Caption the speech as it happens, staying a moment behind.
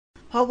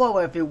Hello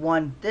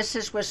everyone, this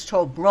is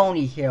Mr.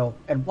 Brony here,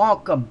 and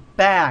welcome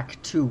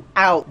back to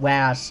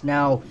Outlast.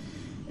 Now,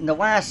 in the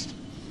last...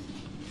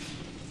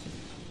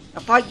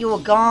 I thought you were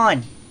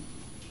gone.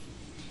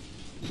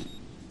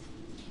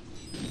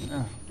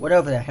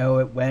 Whatever the hell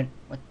it went.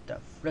 What the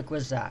frick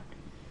was that?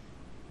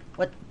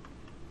 What?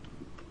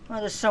 Oh,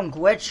 there's some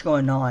glitch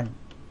going on.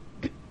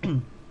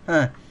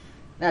 Huh,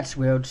 that's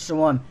weird.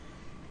 So,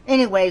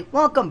 anyway,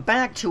 welcome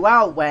back to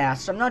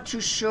Outlast. I'm not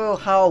too sure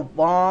how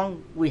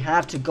long we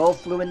have to go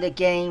through in the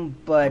game,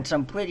 but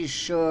I'm pretty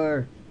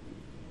sure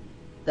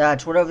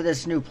that whatever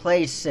this new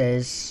place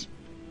is,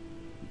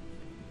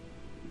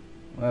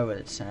 wherever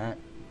it's at,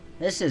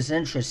 this is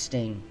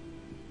interesting.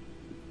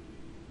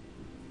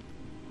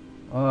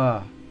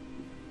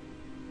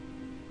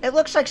 It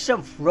looks like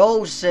some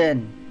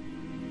frozen.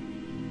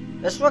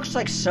 This looks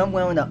like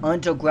somewhere in the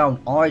underground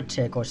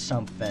Arctic or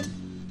something.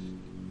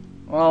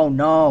 Oh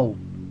no.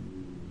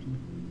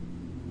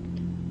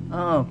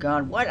 Oh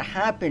god, what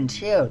happened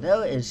here?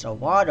 There is a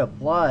lot of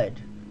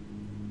blood.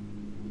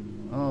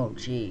 Oh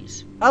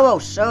jeez. Hello,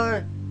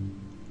 sir.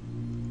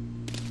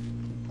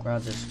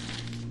 Grab this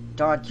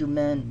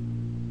document.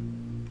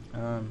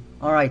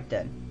 Alright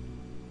then.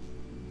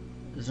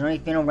 Is there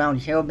anything around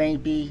here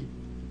maybe?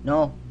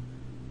 No?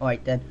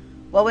 Alright then.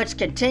 Well, let's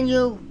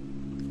continue.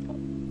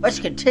 Let's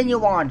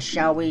continue on,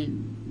 shall we?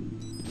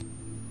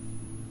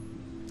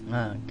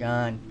 Oh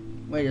god.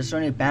 Wait, is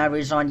there any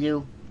batteries on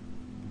you?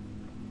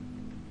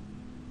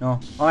 No?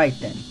 Alright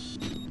then.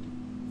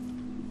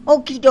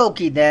 Okie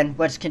dokie then,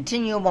 let's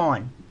continue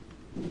on.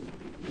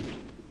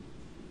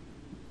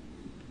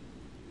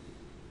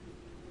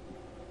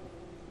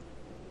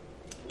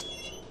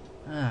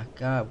 Ah,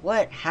 god,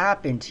 what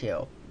happened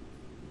here?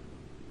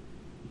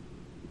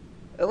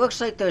 It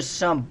looks like there's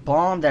some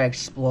bomb that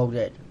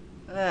exploded.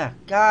 Ah,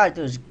 god,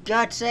 there's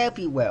guts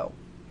everywhere.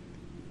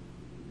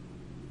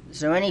 Is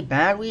there any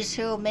batteries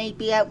here,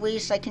 maybe at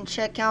least I can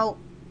check out?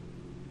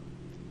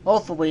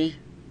 Hopefully.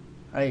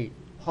 I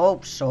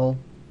hope so.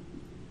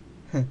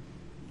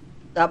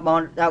 That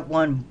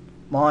one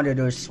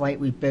monitor is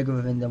slightly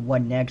bigger than the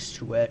one next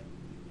to it.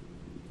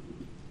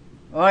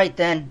 Alright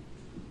then.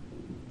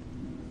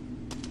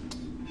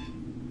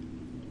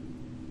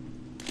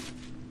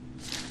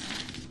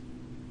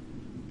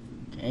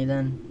 Okay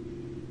then.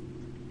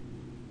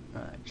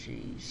 Ah,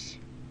 jeez.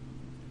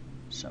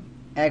 Some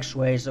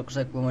x-rays looks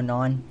like going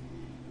on.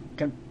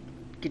 Can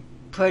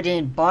put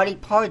in body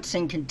parts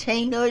in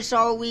containers,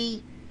 are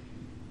we?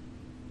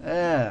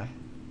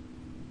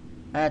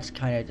 That's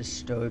kind of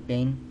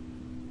disturbing.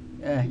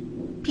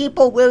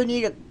 People really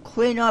need to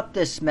clean up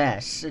this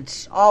mess.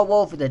 It's all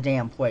over the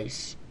damn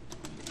place.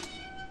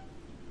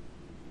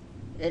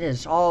 It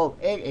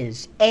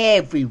is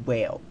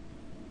everywhere.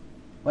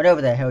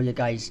 Whatever the hell you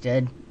guys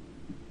did.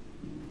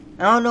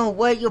 I don't know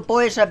what you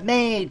boys have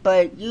made,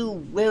 but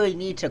you really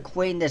need to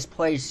clean this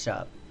place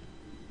up.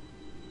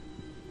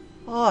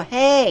 Oh,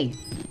 hey!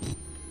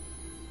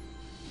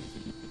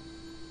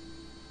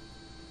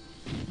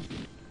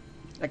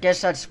 I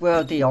guess that's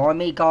where the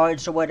army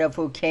guards or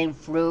whatever came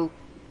through.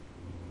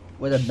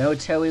 Where the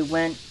military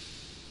went.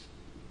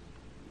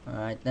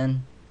 Alright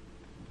then.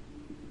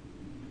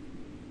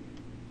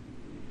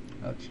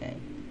 Okay.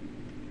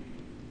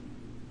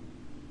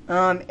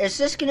 Is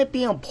this gonna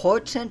be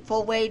important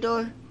for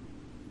later?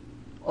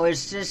 Or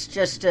is this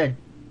just a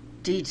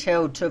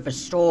detail to the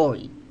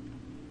story?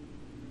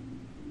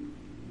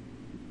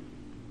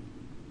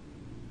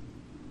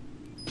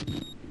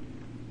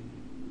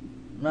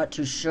 I'm not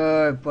too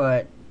sure,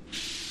 but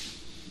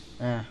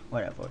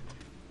whatever.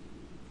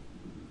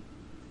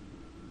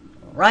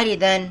 Alrighty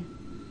then.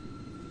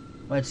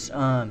 Let's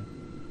okay,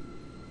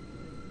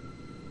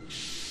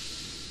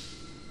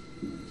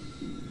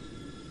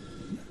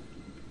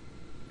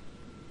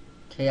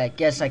 I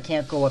guess I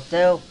can't go up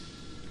there.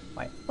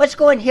 Right. Let's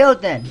go in here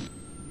then.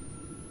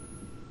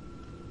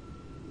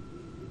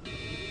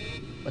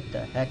 What the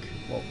heck?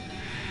 Whoa.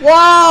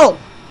 Whoa!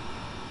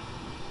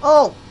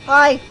 Oh,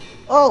 hi.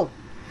 Oh.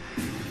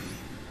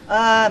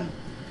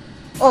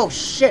 Oh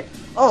shit.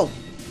 Oh,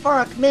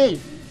 fuck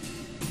me.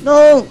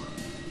 No.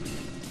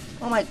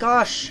 Oh my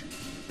gosh.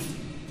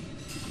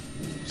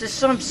 There's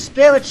some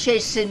spirit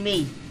chasing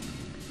me.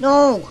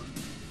 No.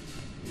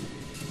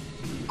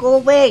 Go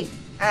away.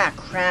 Ah,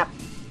 crap.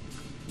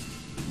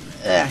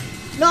 Ugh.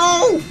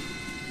 No!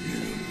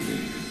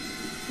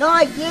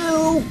 Not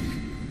you!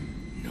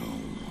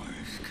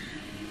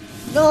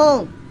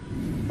 No!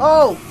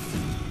 Oh!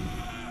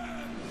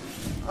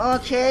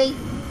 Okay.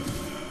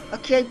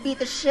 Okay, beat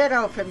the shit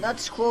out of him.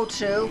 That's cool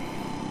too.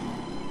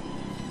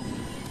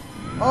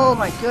 Oh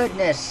my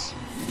goodness.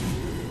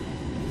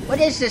 What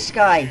is this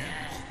guy?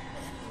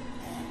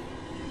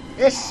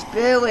 This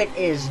spirit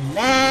is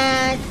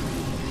mad.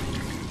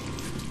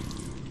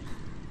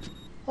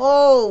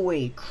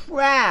 Holy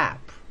crap.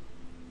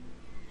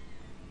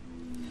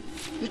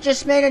 You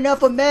just made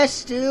enough of a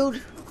mess,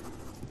 dude.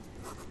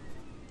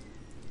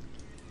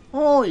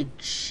 Holy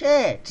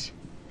shit.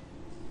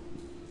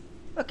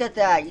 Look at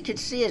that. You can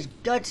see his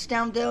guts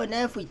down there and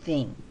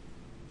everything.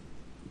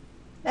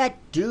 That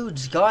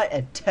dude's got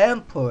a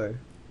temper.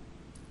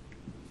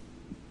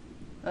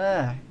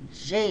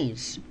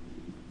 Jeez.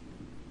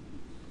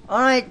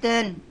 Alright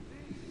then.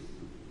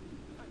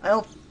 I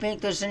don't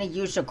think there's any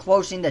use of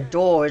closing the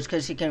doors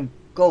because he can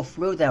go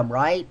through them,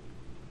 right?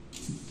 I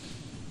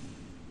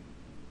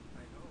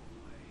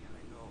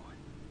know.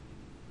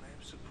 I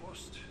am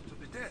supposed to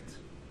be dead.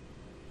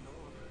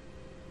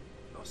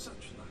 No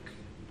such luck.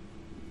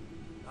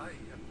 I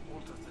am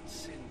older than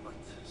sin, but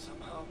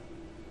somehow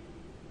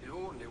the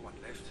only one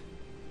left.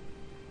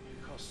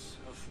 Because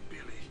of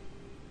Billy.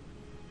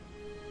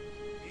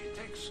 He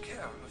takes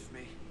care of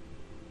me.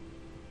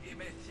 He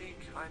may think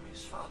I'm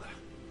his father.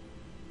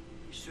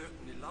 He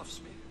certainly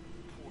loves me,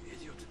 poor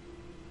idiot.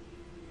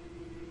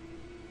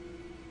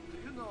 Do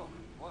you know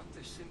what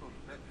this symbol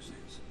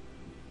represents?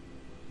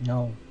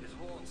 No. It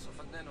warns of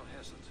a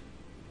nanohazard.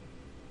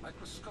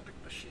 Microscopic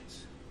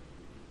machines.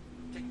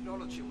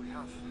 Technology we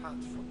have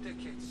had for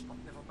decades but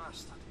never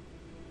mastered.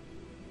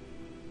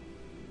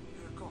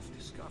 Kirchhoff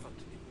discovered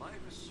in my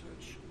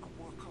research a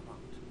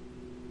workaround.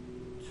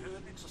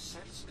 Turning the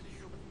cells in the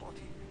human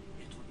body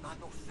into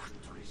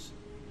nanofactories.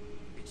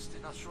 It's the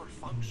natural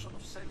function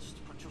of cells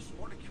to produce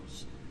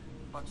molecules,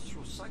 but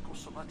through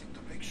psychosomatic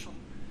direction,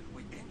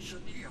 we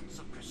engineered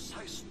the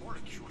precise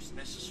molecules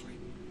necessary.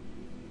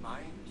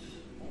 Mind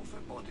over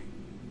body.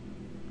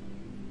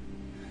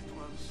 It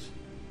was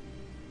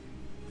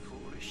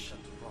foolish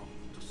and wrong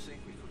to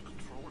think we could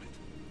control it.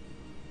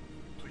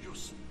 To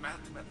use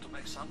madmen to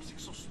make something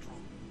so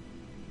strong.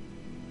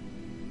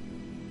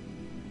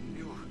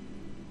 You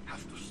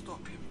have to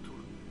stop him, to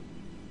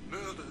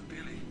murder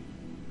Billy.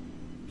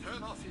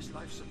 Turn off his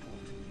life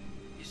support,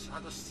 his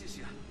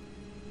anesthesia.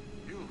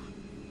 You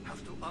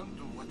have to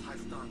undo what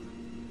I've done.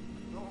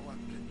 No one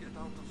can get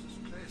out of this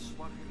place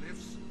while he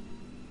lives.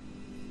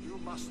 You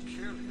must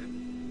kill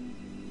him.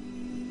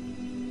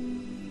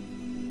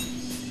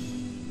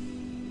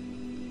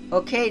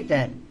 Okay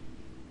then.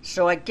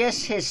 So I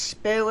guess his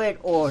spirit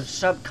or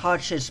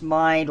subconscious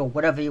mind or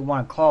whatever you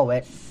want to call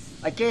it,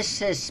 I guess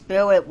his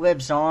spirit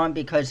lives on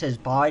because his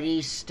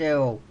body's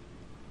still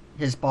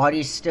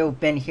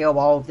been here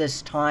all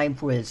this time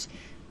for his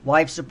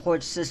life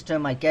support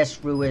system, I guess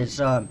through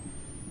his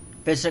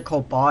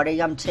physical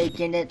body I'm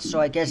taking it, so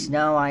I guess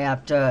now I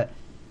have to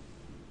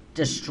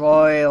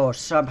destroy or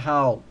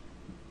somehow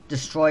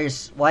destroy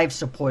his life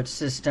support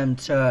system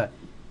to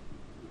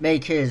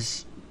make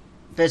his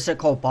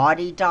physical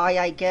body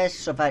die, I guess,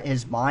 so that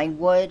his mind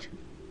would.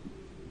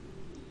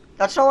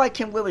 That's all I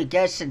can really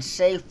guess and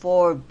say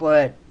for,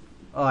 but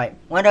alright,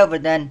 whatever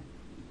then.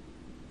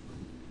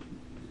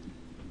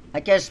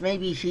 I guess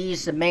maybe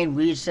he's the main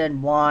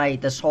reason why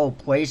this whole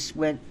place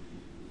went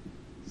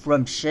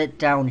from shit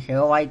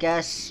downhill, I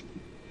guess.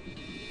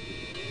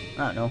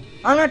 I don't know.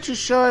 I'm not too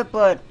sure,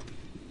 but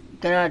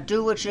gonna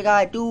do what you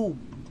gotta do.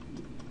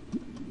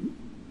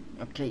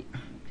 Okay,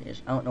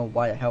 I don't know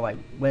why the hell I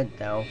went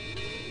though.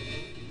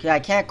 Okay, I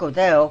can't go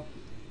there. Are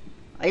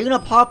you gonna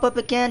pop up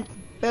again,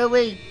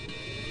 Billy?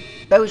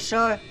 Billy,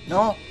 sir?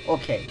 No?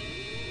 Okay.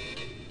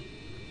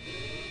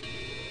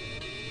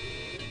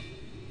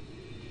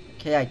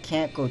 Okay, I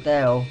can't go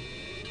there.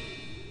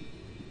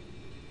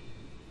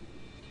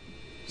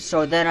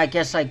 So then I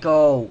guess I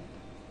go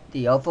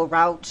the other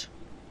route.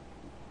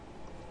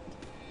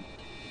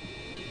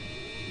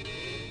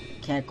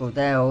 Can't go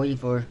there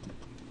either.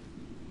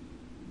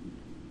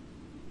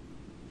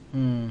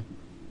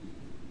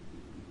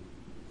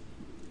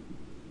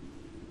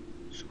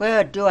 So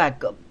where do I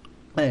go?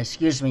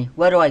 Excuse me.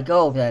 Where do I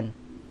go then?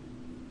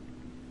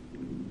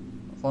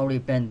 I've already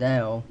been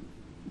there.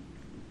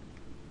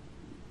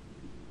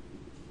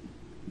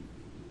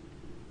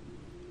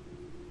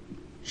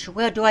 So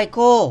where do I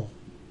go?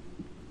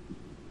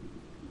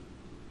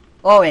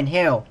 Oh, in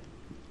here.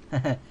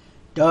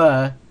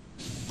 Duh.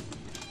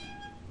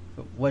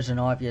 It wasn't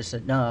obvious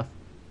enough.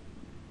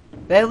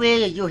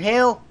 Billy, are you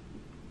here?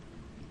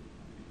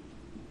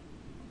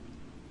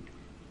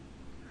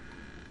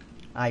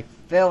 I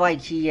feel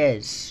like he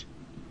is.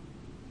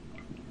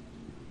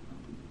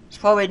 There's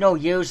probably no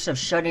use of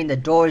shutting the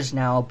doors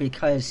now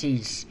because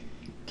he's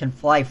can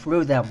fly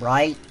through them,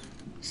 right?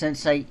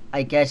 Since I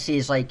guess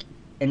he's like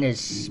in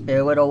his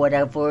spirit or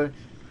whatever.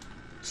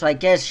 So I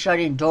guess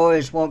shutting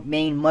doors won't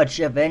mean much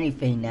of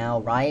anything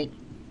now, right?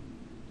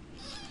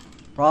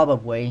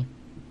 Probably.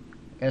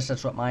 I guess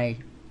that's what my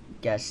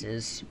guess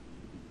is.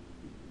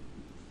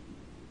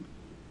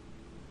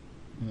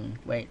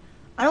 Wait.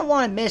 I don't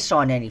want to miss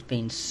on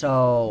anything,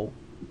 so...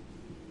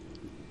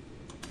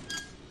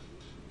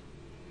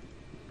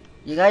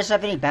 You guys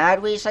have any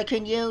batteries I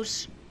can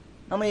use?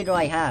 How many do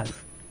I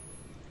have?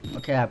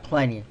 Okay, I have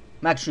plenty.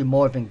 I'm actually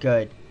more than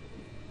good.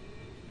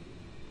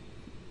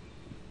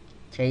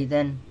 Okay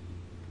then.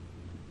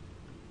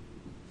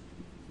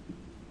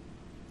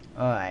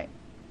 Alright.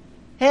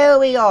 Here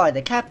we are,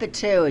 the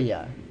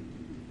cafeteria.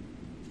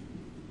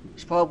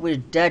 It's probably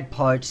dead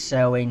parts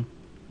selling.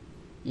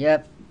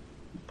 Yep.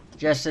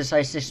 Just as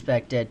I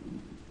suspected.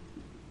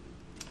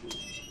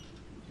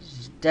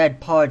 There's dead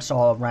parts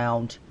all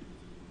around.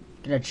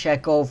 Gonna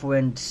check over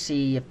and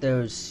see if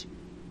there's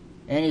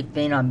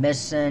anything I'm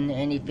missing,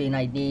 anything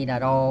I need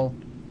at all.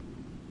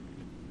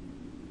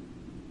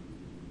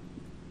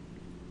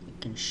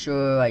 Making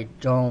sure I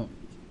don't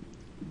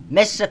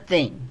miss a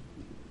thing.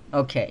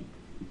 Okay.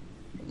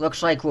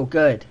 Looks like we're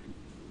good.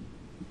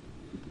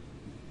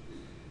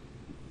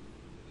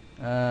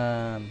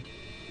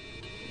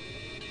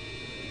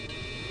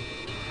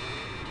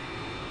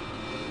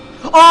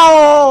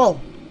 Oh!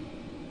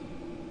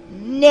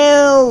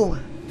 No!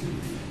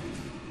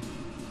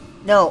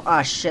 No,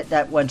 ah shit,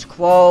 that one's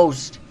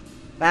closed.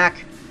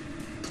 Back.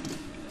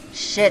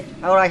 Shit,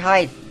 how do I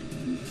hide?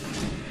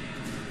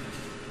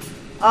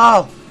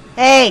 Oh!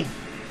 Hey!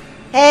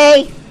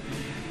 Hey!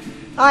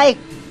 Hi!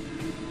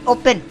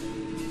 Open!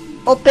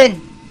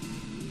 Open!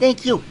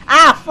 Thank you.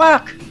 Ah,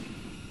 fuck!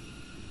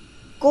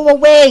 Go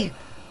away!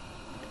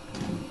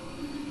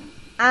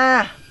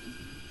 Ah!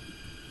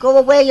 Go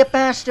away, you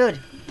bastard!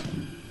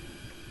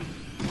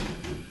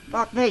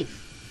 Fuck me!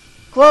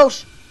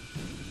 Close!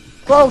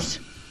 Close!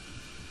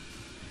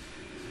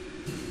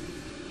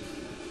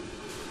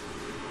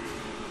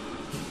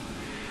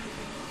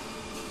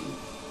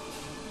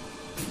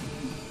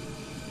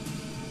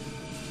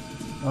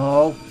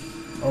 Oh.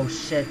 Oh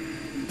shit.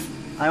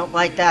 I don't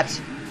like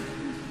that.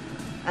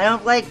 I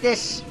don't like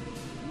this.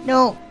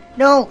 No!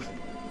 No!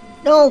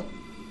 No!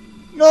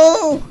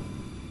 No!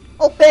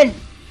 Open!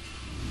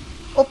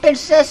 Open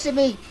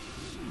sesame!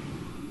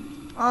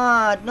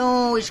 Ah,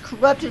 no, he's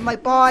corrupted my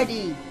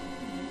body.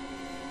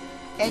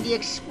 And he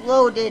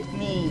exploded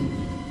me.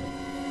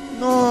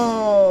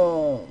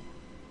 No!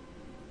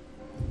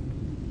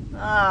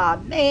 Ah,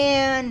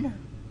 man!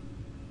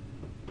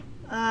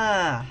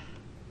 Ah.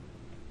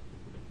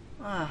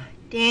 Ah,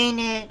 dang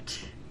it.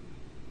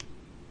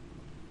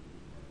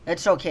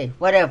 It's okay,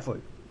 whatever.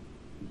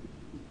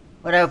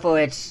 Whatever,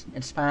 it's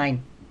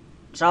fine.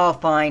 It's all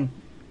fine.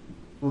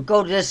 We'll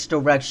go this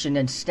direction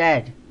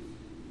instead.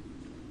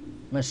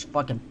 Unless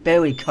fucking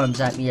Billy comes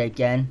at me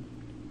again.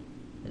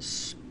 The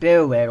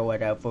spirit or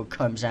whatever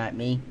comes at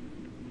me.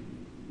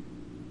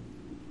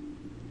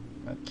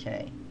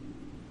 Okay.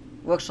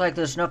 Looks like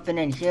there's nothing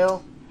in here.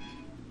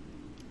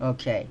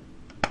 Okay.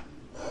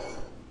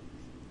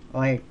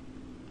 Alright.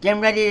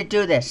 Getting ready to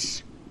do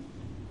this.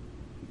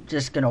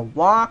 Just gonna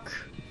walk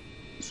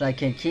so I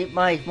can keep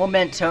my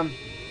momentum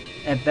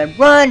and then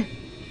run.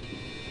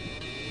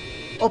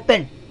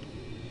 Open.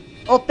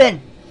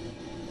 Open.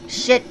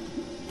 Shit.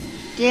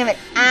 Damn it.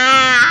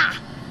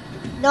 Ah!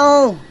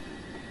 No.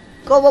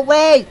 Go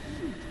away.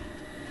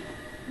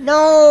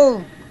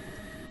 No.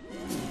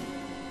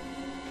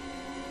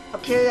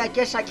 Okay, I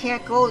guess I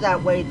can't go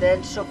that way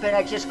then, so then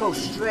I just go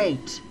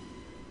straight.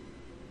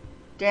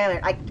 Damn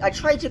it, I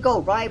tried to go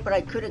right, but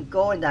I couldn't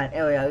go in that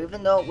area,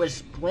 even though it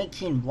was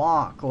blinking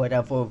lock or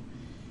whatever.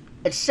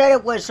 It said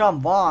it was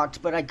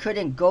unlocked, but I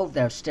couldn't go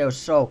there still,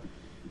 so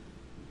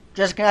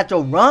just gonna have to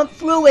run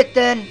through it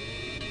then.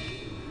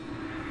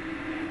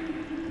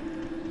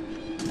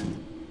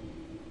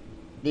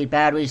 Need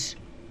batteries.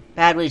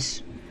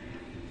 Batteries.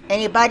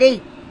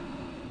 Anybody?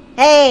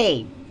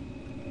 Hey!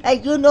 Hey,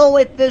 you know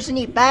if there's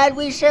any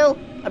batteries here?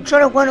 I'm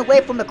trying to run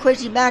away from a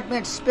crazy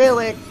madman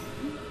spirit.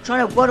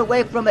 Trying to run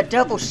away from a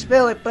devil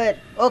spirit, but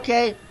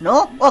okay.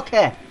 No?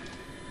 Okay.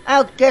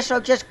 I guess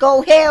I'll just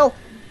go here.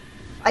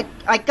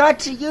 I got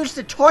to use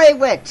the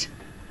toilet.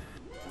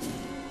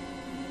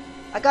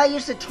 I gotta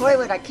use the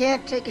toilet. I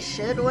can't take a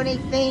shit or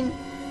anything.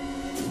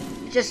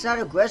 You're just not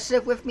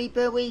aggressive with me,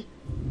 Billy.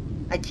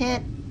 I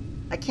can't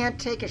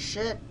take a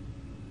shit.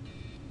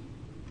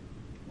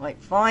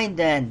 Right, fine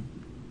then.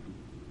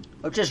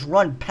 I'll just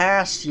run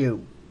past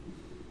you.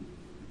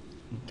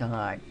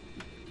 God.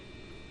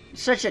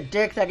 Such a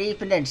dick that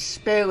even in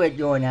spirit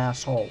you're an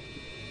asshole.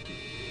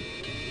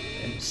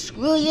 And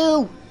screw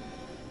you!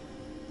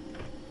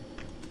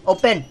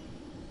 Open!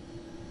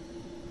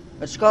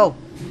 Let's go.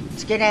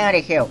 Let's get out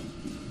of here.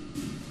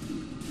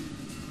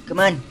 Come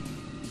on.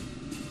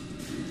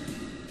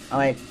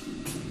 Alright.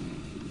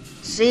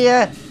 See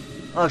ya!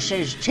 Oh shit,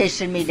 he's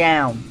chasing me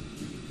down.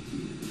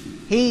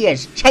 He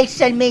is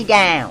chasing me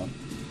down!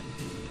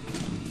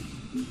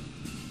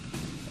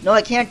 No,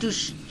 I can't do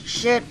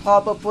shit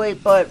probably,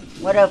 but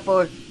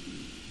whatever.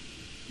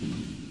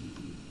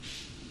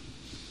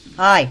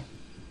 Hi.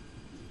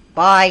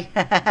 Bye.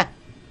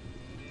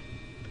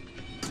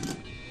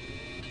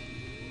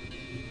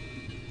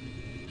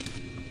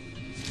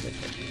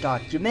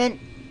 Document.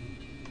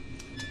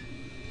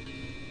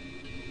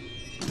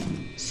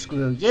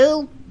 Screw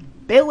you,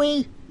 Billy.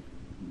 You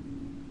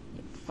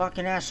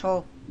fucking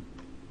asshole.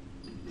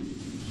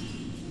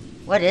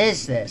 What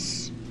is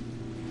this?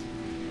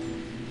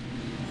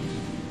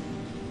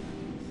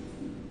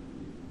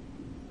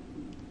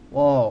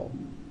 Whoa.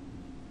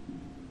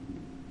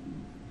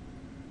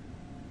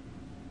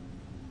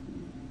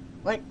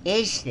 What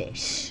is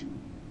this?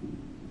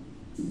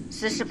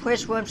 Is this the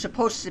place where I'm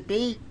supposed to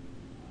be?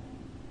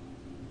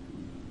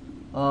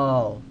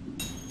 Oh.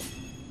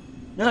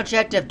 New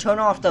objective, turn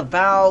off the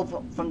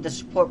valve from the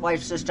support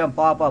life system,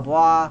 blah blah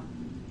blah.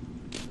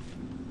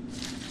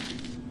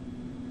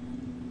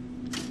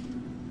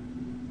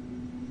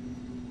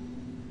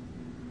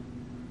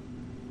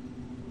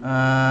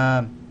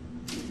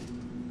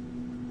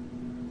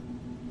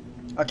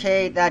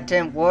 Okay, that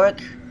didn't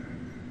work.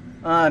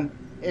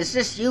 Is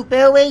this you,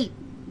 Billy?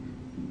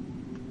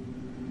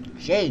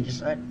 Jay,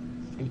 just let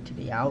free to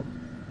be out.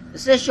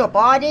 Is this your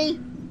body?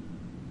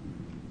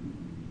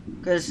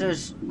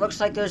 Because looks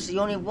like there's the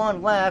only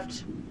one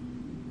left.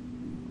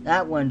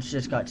 That one's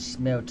just got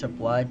smeared to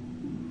blood.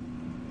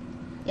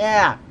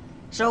 Yeah.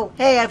 So,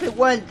 hey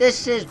everyone,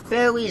 this is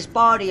Billy's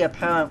body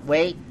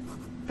apparently.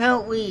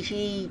 Apparently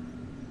he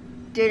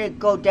didn't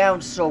go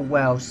down so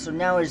well. So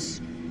now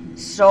his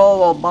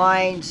soul or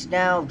mind's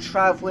now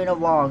traveling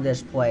along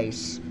this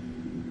place.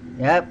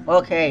 Yep,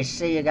 okay,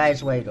 see you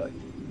guys later.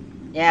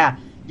 Yeah,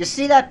 you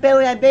see that,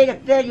 Billy? I made a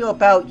video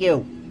about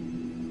you.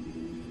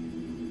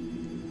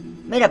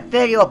 Made a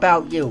video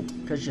about you,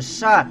 because you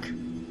suck.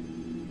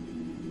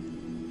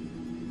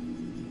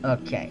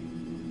 Okay.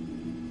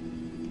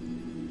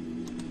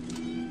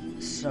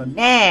 So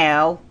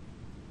now...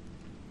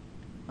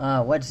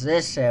 what's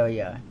this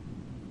area?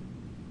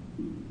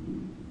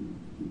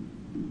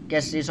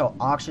 Guess these are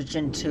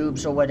oxygen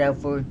tubes or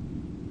whatever.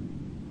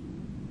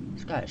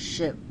 It's got a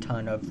shit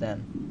ton of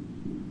them.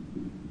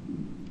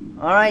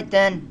 Alright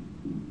then.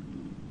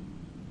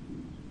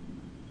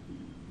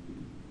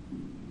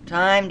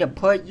 Time to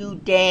put you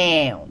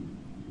down.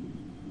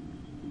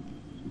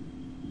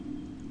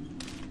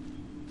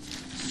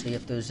 See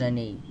if there's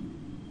anything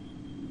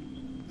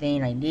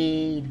I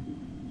need.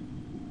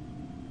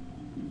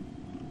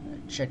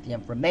 Check the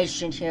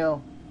information here.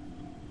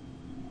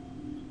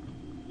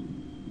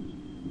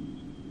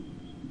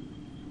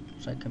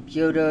 It's like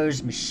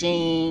computers,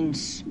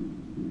 machines,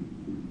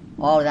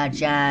 all that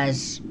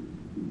jazz.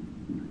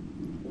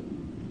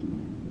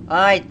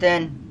 Alright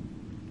then.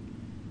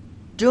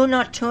 Do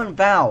not turn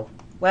valve.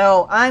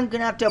 Well, I'm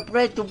gonna have to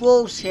break the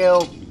rules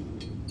here.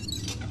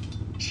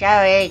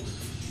 Sorry.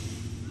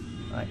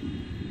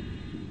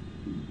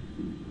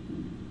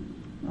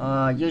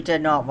 You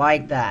did not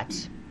like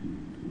that.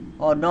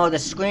 Oh no, the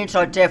screens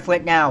are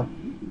different now.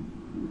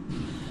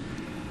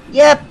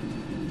 Yep.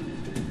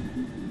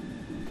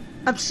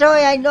 I'm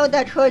sorry, I know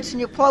that hurts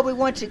and you probably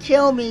want to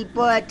kill me,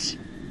 but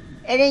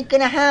it ain't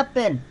gonna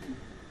happen.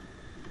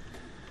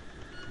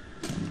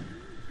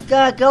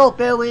 Gotta go,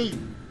 Billy.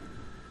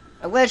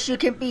 Unless you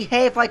can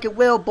behave like a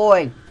real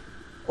boy.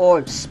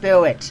 Or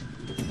spirit.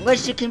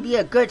 Unless you can be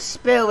a good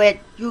spirit,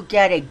 you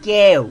gotta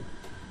go.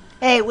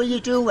 Hey, what are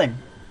you doing?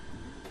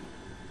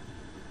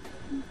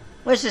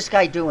 What's this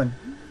guy doing?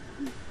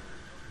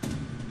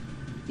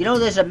 You know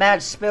there's a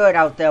mad spirit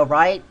out there,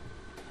 right?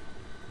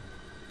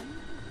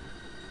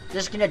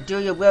 Just gonna do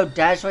your real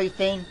dazzly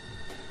thing?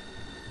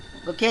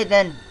 Okay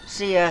then,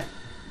 see ya.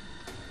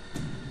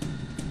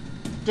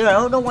 Dude, I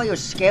don't know why you're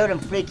scared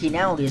and freaking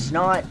out. He's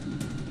not...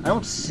 I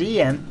don't see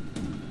him.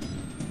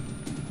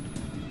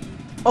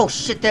 Oh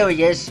shit, there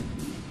he is.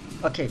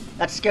 Okay,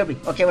 that scared me.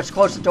 Okay, let's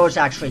close the doors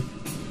actually.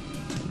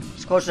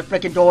 Let's close the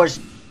freaking doors.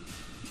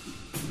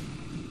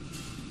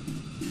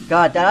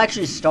 God, that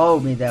actually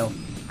startled me though.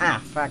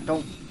 Ah, fuck,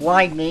 don't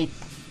blind me.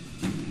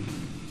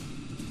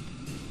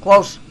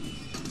 Close.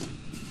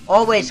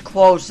 Always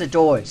close the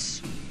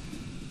doors.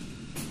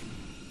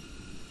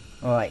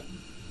 Alright.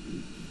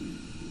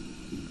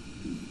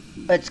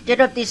 Let's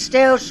get up these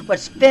stairs.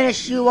 Let's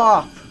finish you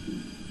off.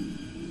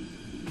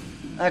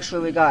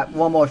 Actually, we got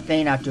one more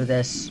thing after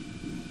this.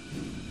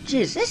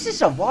 Jeez, this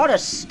is a lot of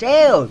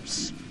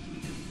stairs.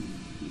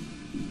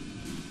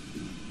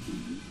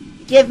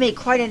 Give me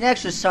quite an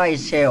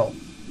exercise here.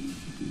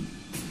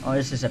 Oh,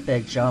 this is a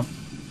big jump.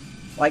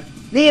 Like,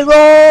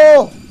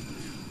 Nero!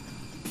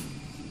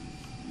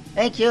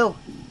 Thank you.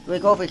 Do we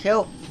go over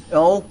here?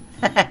 No.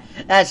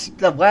 That's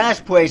the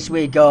last place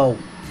we go.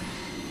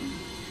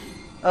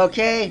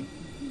 Okay.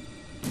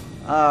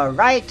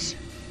 Alright.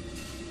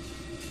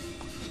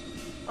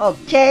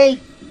 Okay.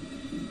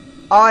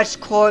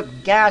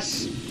 Oscorp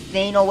gas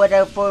thing or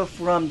whatever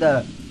from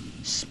the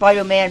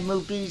Spider-Man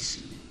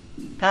movies.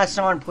 Pass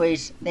on,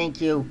 please.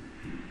 Thank you.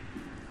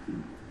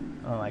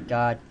 Oh my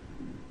god.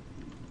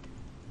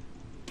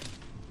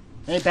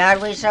 Any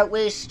batteries at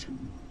least?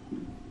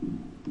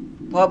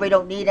 Probably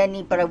don't need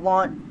any, but I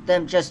want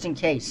them just in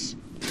case.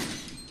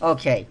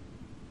 Okay.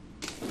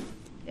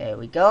 There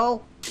we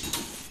go.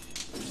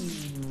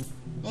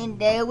 And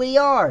there we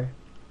are.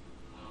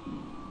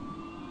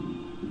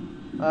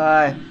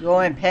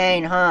 You're in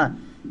pain, huh?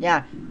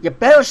 Yeah. You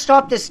better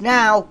stop this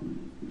now.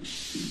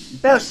 You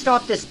better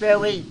stop this,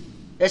 Billy.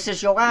 This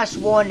is your last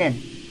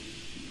warning.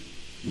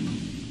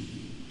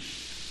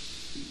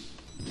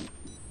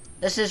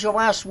 This is your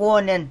last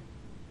warning.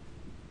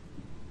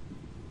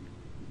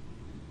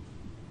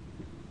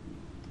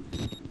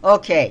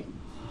 Okay.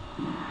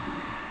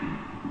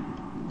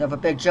 Another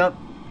big jump.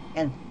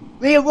 And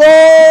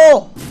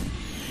reroll!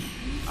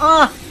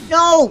 Ah,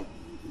 no!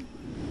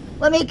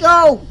 Let me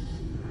go!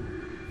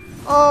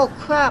 Oh,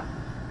 crap.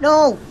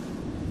 No!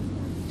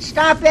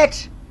 Stop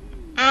it!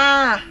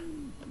 Ah!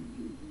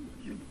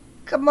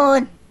 Come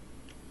on!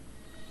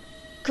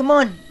 Come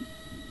on!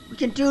 We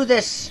can do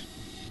this!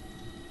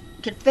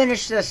 We can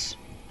finish this!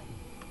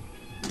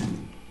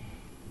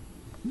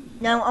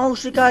 Now all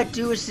we gotta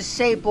do is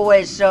disable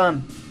his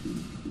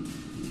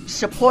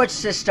support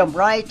system,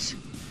 right?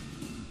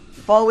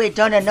 We've already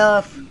done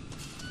enough.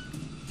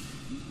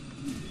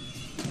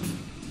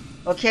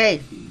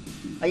 Okay,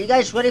 are you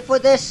guys ready for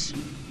this?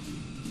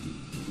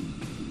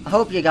 I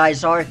hope you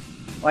guys are.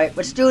 Alright,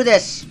 let's do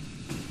this.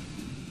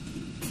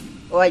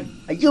 Alright,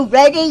 are you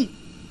ready?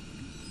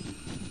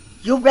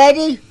 You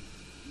ready?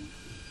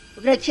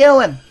 We're gonna kill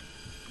him.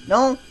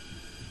 No?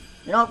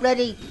 You're not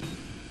ready?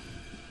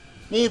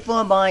 Neither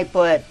am I,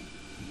 but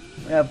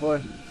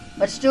whatever.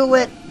 Let's do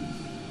it.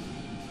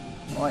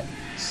 Alright.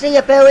 See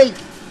ya, Billy.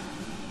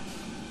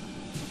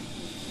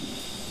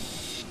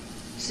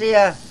 See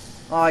ya.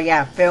 Oh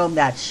yeah, film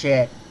that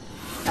shit.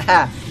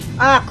 Haha.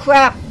 Ah,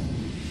 crap.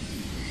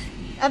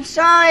 I'm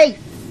sorry.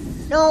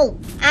 No.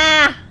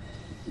 Ah.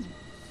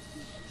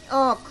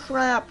 Oh,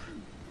 crap.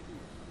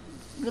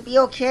 Gonna be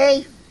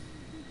okay?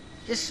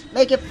 Just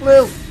make it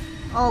through.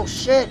 Oh,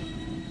 shit.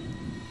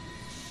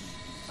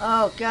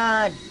 Oh,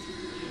 God.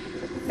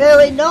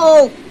 Billy,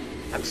 no!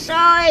 I'm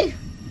sorry!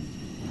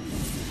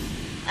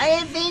 I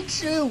didn't mean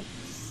to!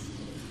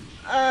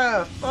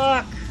 Oh,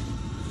 fuck.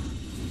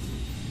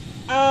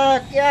 Oh,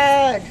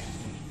 God.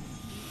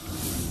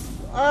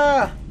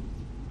 Ah.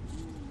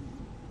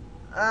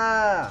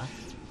 Ah.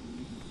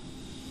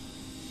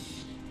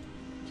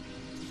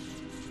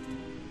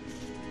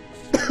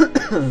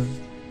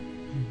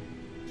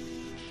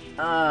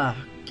 Ah,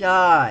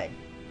 God.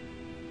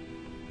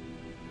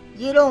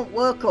 You don't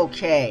look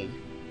okay.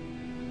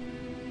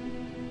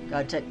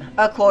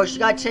 Of course, you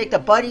gotta take the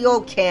buddy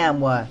old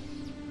camera.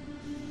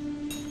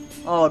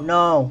 Oh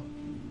no.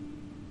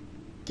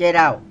 Get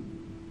out.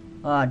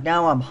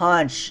 Now I'm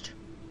hunched.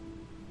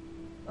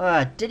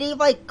 Did he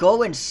like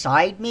go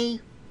inside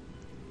me?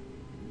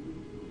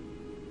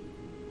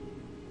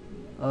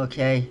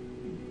 Okay.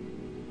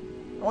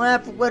 I wanna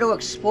have a little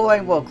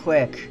exploring real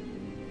quick.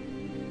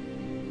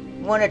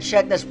 I wanna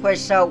check this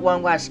place out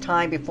one last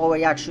time before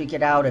we actually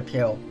get out of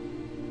here.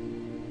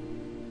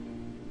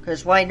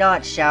 Cause why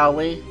not, shall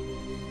we?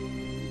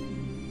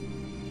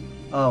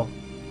 Oh.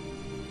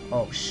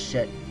 Oh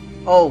shit.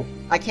 Oh,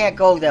 I can't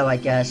go there, I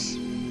guess.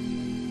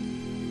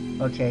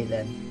 Okay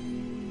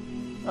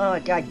then. Oh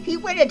god, he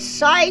went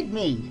inside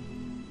me!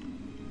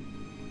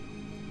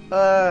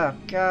 Oh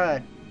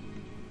god.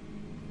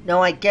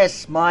 No, I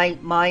guess my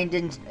mind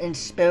and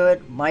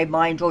spirit, my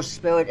mind or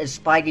spirit is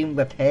fighting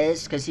with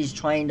his, cause he's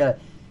trying to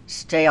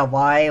stay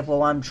alive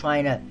while I'm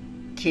trying to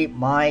keep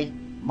my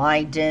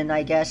mind in,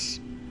 I guess.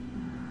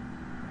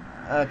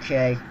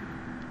 Okay.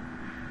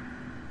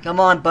 Come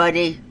on,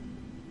 buddy.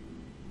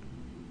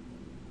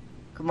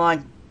 Come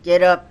on,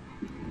 get up.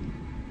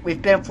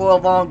 We've been for a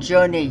long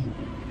journey.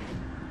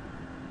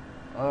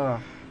 Ugh.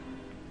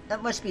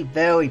 That must be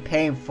very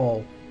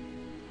painful.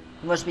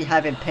 You must be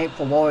having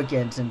painful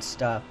organs and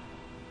stuff.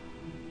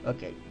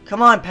 Okay.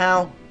 Come on,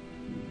 pal.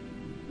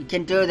 You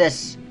can do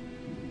this.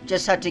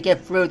 Just have to get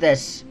through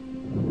this.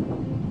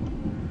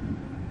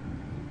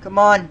 Come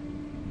on.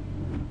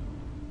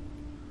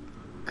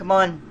 Come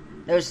on.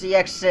 There's the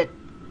exit.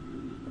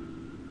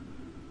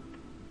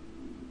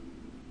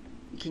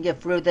 You can get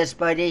through this,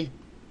 buddy.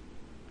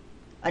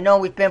 I know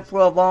we've been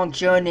through a long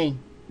journey.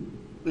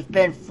 We've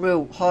been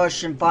through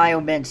harsh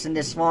environments in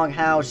this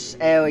longhouse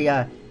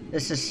area,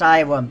 this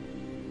asylum.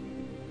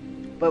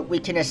 But we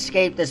can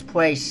escape this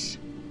place.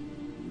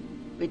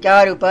 We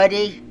got to,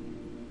 buddy.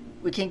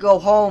 We can go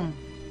home.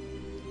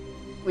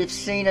 We've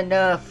seen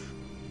enough.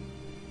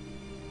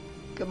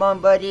 Come on,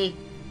 buddy.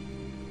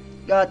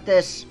 Got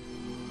this.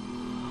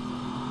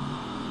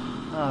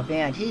 Oh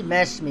man, he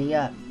messed me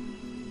up.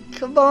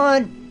 Come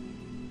on!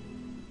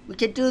 We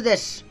can do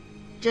this!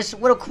 Just a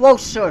little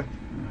closer!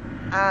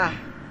 Ah!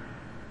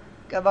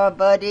 Come on,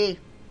 buddy!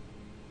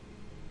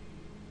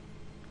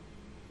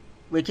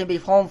 We can be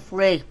home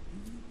free.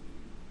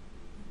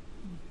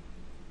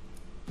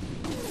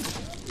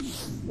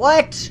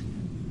 What?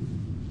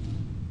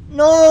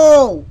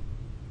 No!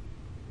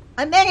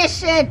 I'm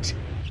innocent!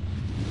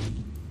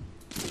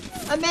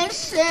 I'm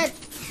innocent!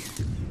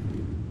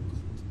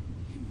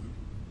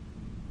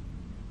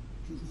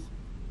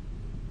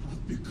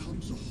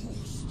 Becomes a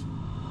host.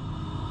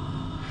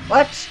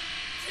 What?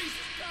 Jesus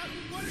God,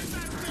 what is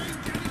that thing?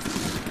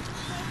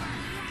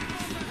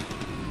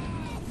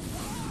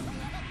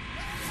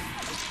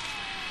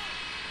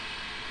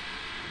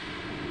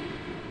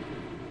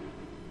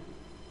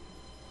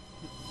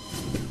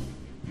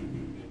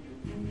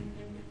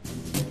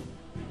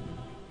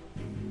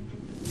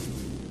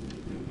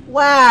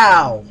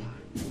 Wow!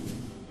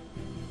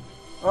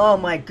 Oh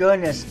my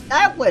goodness,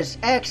 that was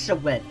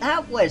excellent.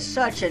 That was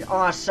such an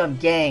awesome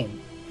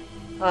game.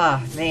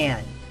 Oh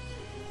man.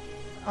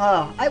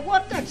 Oh, I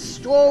love that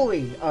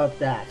story of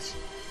that.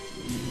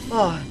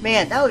 Oh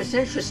man, that was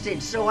interesting.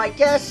 So I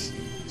guess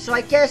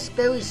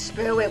Billy's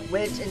spirit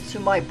went into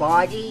my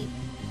body,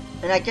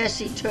 and I guess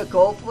he took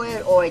over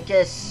it, or I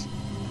guess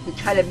he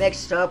kind of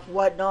mixed up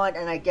whatnot,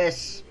 and I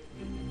guess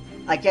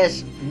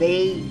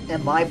me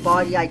and my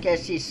body, I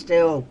guess he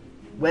still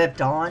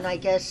lived on, I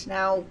guess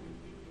now.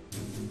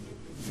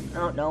 I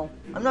don't know.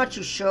 I'm not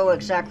too sure what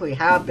exactly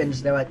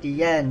happens there at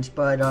the end,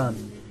 but,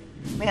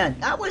 man,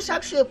 that was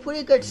actually a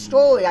pretty good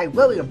story. I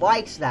really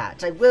liked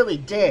that. I really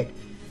did.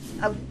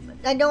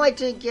 I know I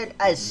didn't get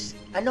as...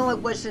 I know I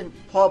wasn't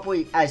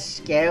probably as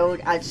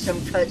scared at some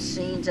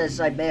cutscenes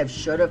as I may have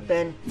should have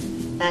been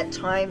at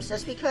times.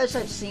 That's because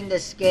I've seen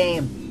this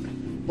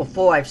game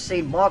before. I've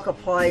seen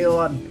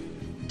Markiplier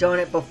done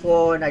it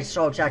before, and I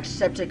saw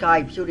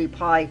Jacksepticeye,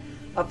 PewDiePie.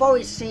 I've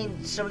always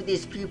seen some of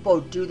these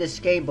people do this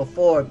game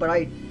before, but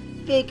I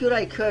figured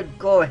I could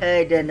go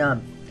ahead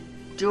and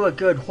do a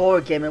good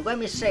horror game. And let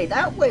me say,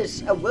 that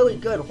was a really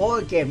good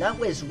horror game. That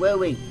was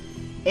really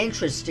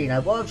interesting. I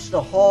loved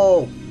the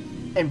whole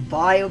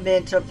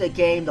environment of the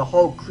game, the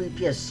whole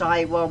creepy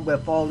asylum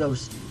with all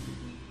those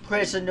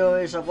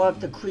prisoners. I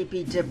loved the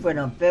creepy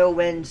different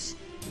villains.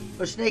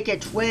 Those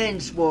naked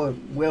twins were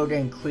weird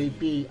and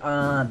creepy.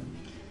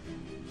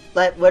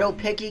 That little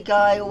piggy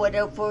guy or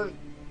whatever,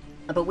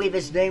 I believe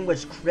his name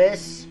was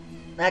Chris.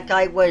 That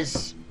guy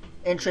was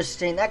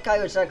interesting. That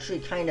guy was actually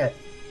kind of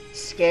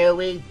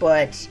scary,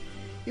 but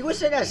he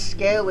wasn't as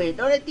scary.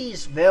 None of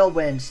these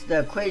villains,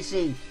 the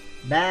crazy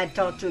mad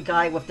doctor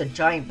guy with the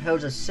giant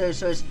pairs of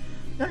scissors,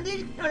 none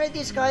of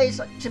these guys,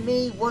 to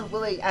me, weren't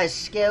really as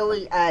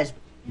scary as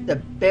the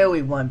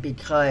Barry one,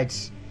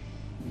 because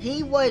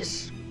he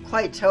was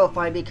quite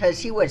terrifying because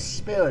he was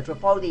spirits.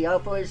 With all the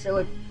others, they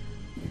were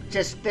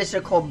just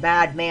physical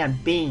madman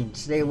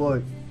beings. They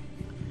were,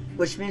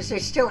 which means they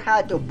still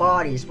had their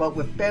bodies, but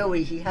with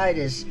Barry, he had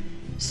his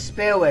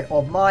spirit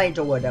or mind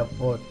or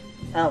whatever.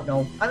 I don't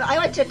know. I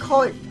like to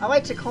call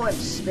it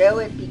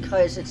spirit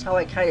because it's how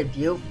I kind of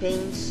view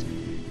things.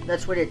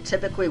 That's what it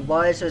typically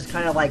was. It was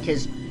kind of like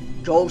his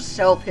ghost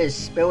self, his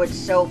spirit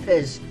self,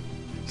 his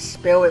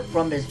spirit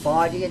from his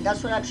body, and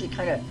that's what actually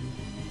kind of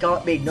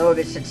got me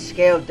nervous and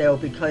scared though,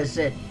 because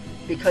it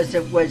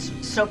was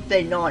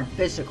something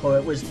non-physical.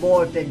 It was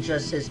more than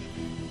just his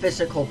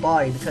physical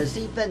body. Because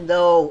even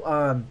though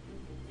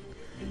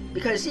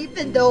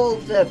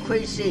the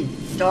crazy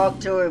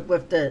doctor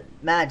with the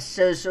mad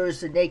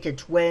scissors, the naked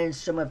twins,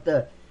 some of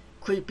the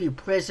creepy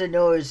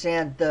prisoners,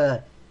 and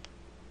the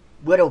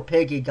little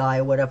piggy guy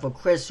or whatever,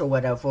 Chris or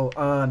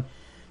whatever,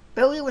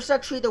 Billy was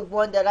actually the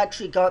one that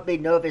actually got me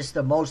nervous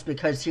the most,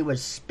 because he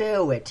was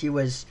spirit. He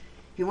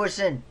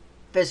wasn't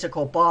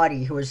physical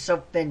body. He was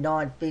something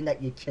non-thing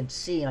that you can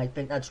see, and I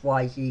think that's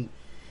what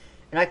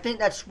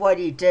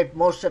he did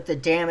most of the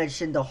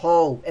damage in the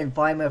whole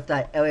environment of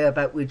that area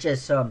that we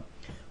just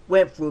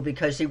went through,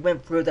 because he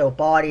went through their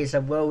bodies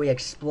and really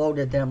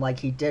exploded them like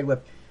he did with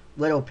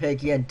Little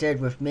Piggy and did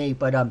with me.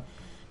 But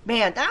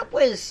man, that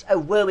was a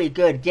really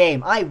good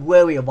game. I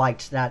really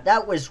liked that.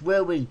 That was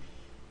really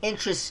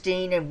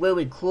interesting and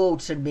really cool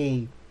to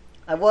me.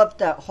 I loved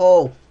that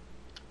whole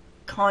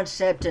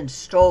concept and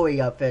story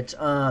of it.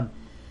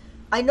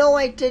 I know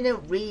I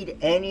didn't read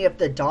any of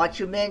the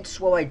documents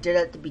what I did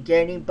at the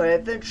beginning, but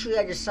eventually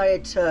I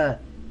decided to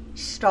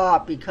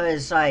stop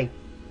because I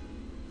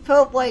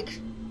felt like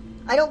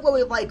I don't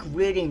really like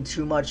reading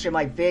too much in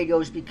my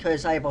videos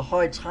because I have a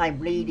hard time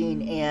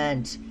reading,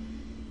 and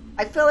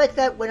I feel like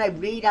that when I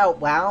read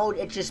out loud,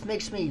 it just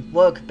makes me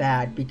look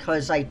bad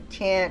because I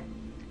can't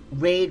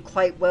read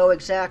quite well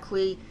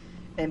exactly.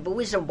 And the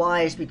reason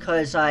why is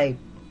because I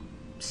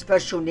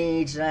special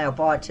needs and I have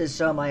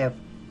autism.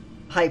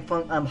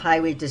 I'm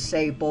highly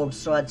disabled,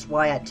 so that's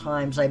why at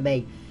times I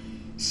may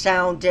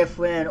sound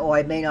different, or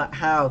I may not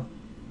have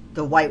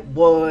the right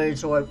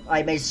words, or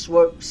I may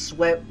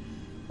slip,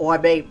 or I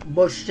may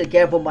mush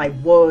together my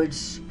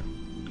words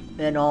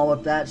and all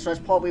of that. So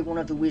that's probably one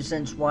of the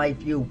reasons why,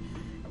 if you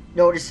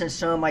notice in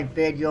some of my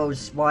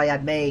videos, why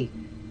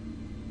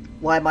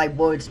my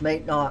words may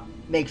not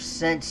make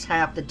sense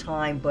half the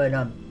time. But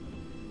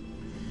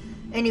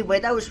anyway,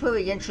 that was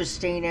really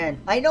interesting, and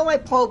I know I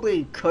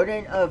probably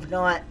couldn't have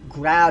not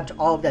grabbed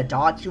all the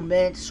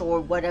documents or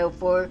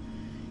whatever,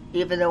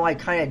 even though I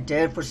kind of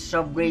did for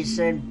some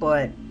reason,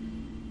 but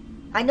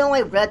I know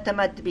I read them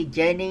at the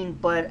beginning,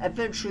 but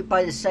eventually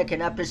by the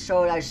second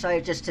episode, I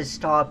decided just to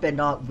stop and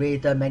not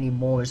read them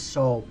anymore.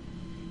 So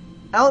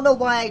I don't know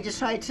why I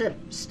decided to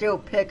still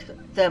pick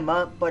them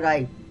up, but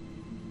I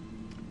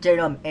did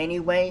them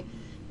anyway.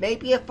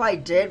 Maybe if I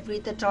did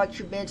read the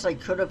documents, I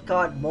could have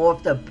got more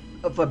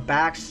of a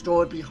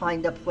backstory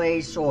behind the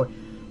place, or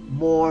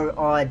more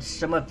on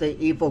some of the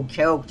evil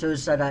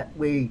characters that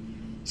we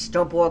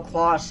stumble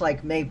across,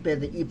 like maybe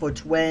the evil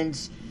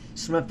twins,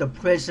 some of the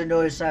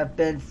prisoners that have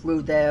been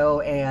through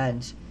there,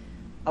 and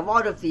a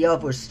lot of the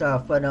other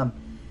stuff. But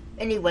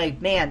anyway,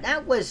 man,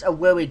 that was a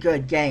really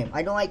good game.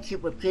 I know I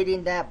keep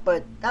repeating that,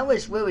 but that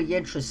was really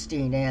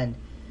interesting. And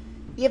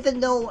even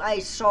though I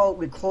saw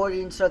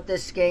recordings of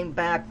this game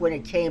back when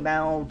it came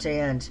out,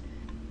 and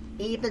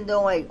even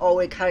though I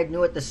already kind of knew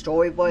what the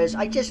story was,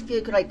 I just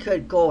figured I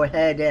could go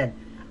ahead and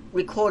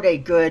record a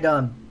good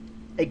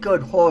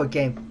horror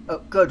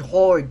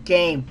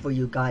game for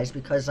you guys,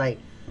 because I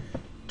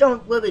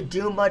don't really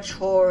do much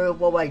horror.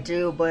 Well, I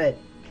do, but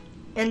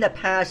in the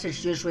past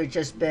it's usually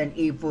just been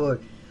either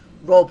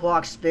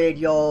Roblox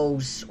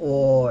videos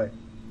or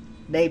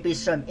maybe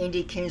some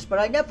indie games, but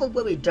I never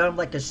really done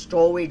like a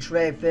story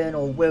driven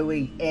or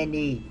really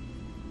any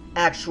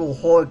actual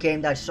horror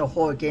game that's a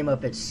horror game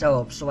of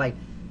itself. So like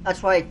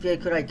that's why I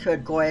figured I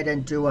could go ahead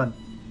and do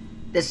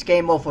this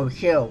game over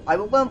here. I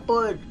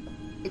remember,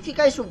 if you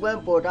guys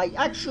remembered, I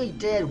actually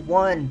did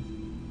one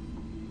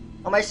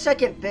on my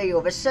second video.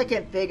 The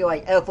second video I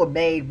ever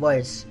made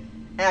was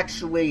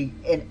actually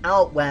an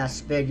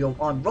Outlast video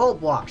on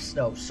Roblox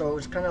though, so it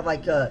was kind of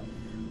like a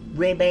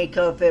remake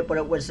of it, but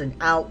it was an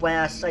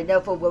Outlast. I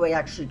never really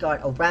actually got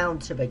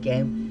around to the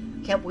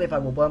game. Can't believe I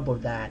remember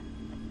that.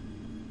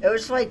 It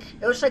was like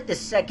the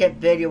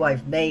second video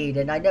I've made,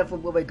 and I never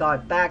really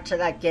got back to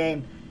that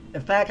game.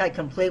 In fact, I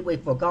completely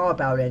forgot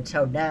about it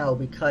until now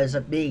because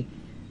of me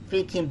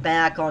thinking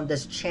back on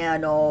this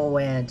channel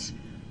and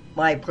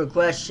my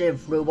progression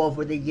through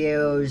over the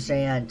years,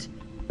 and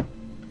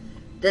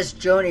this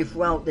journey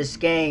throughout this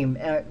game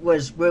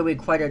was really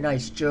quite a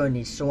nice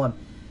journey. So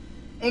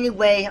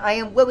anyway, I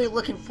am really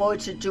looking forward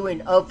to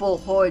doing other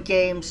horror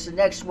games. The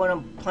next one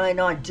I'm planning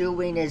on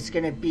doing is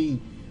going to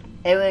be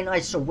Alien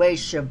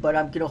Isolation, but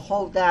I'm going to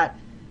hold that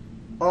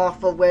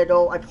off a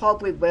little. I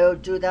probably will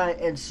do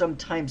that in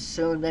sometime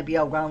soon, maybe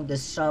around the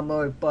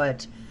summer,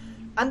 but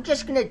I'm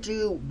just going to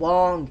do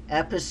long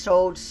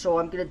episodes, so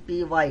I'm going to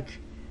be like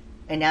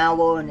an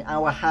hour and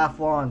a half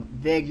long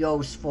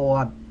videos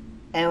for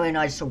Alien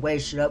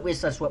Isolation. At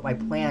least that's what my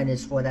plan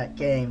is for that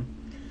game.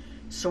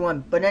 So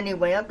but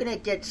anyway, I'm gonna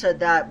get to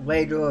that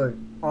later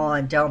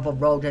on down the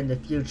road in the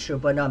future.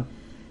 But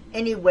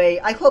anyway,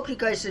 I hope you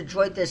guys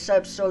enjoyed this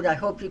episode. I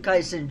hope you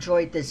guys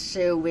enjoyed this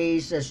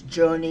series, this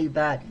journey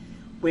that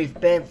we've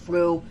been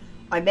through.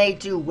 I may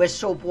do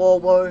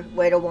Whistleblower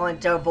later on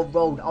down the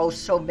road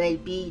also,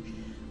 maybe.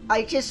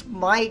 I just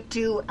might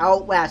do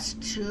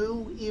Outlast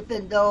 2,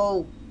 even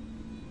though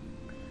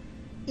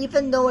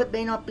it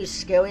may not be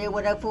scary or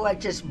whatever. I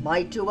just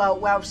might do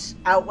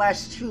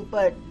Outlast 2,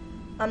 but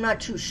I'm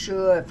not too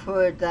sure. I've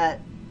heard that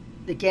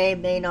the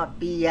game may not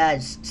be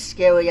as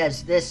scary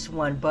as this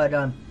one, but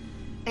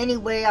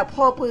anyway, I'll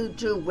probably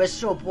do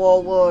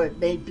Whistleblower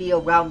maybe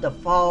around the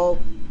fall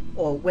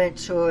or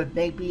winter,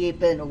 maybe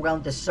even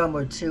around the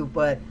summer too,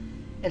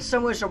 and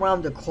summer's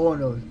around the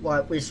corner, or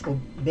at least for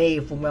me,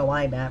 from where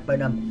I'm at,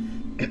 but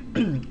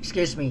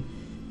excuse me.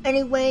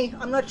 Anyway,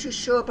 I'm not too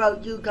sure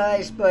about you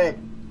guys, but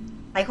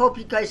I hope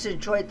you guys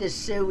enjoyed this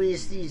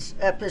series, these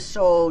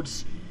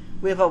episodes.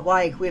 Leave a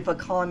like, leave a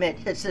comment,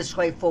 hit this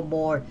like for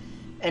more,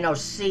 and I'll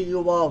see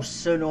you all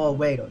sooner or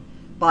later.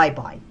 Bye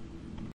bye.